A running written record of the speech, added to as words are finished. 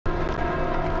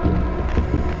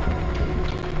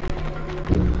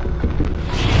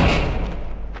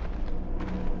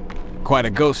quite a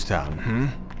ghost town, hmm?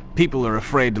 People are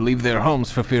afraid to leave their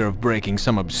homes for fear of breaking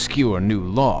some obscure new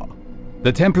law.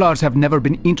 The Templars have never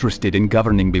been interested in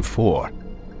governing before.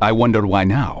 I wonder why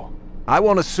now. I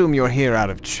won't assume you're here out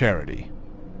of charity.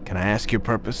 Can I ask your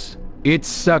purpose?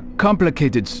 It's a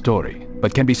complicated story,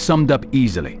 but can be summed up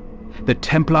easily. The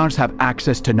Templars have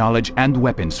access to knowledge and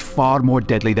weapons far more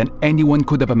deadly than anyone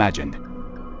could have imagined.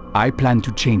 I plan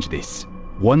to change this.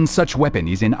 One such weapon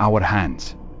is in our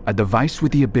hands. A device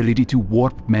with the ability to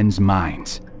warp men's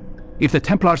minds. If the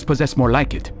Templars possess more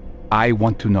like it, I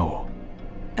want to know.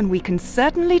 And we can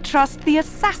certainly trust the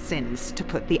assassins to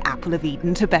put the Apple of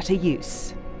Eden to better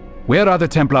use. Where are the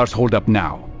Templars holed up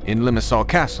now? In Limassol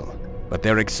Castle, but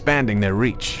they're expanding their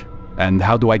reach. And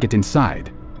how do I get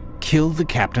inside? Kill the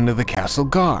captain of the castle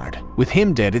guard. With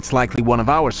him dead, it's likely one of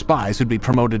our spies would be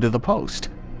promoted to the post.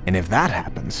 And if that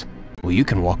happens, well, you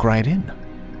can walk right in.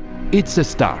 It's a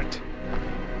start.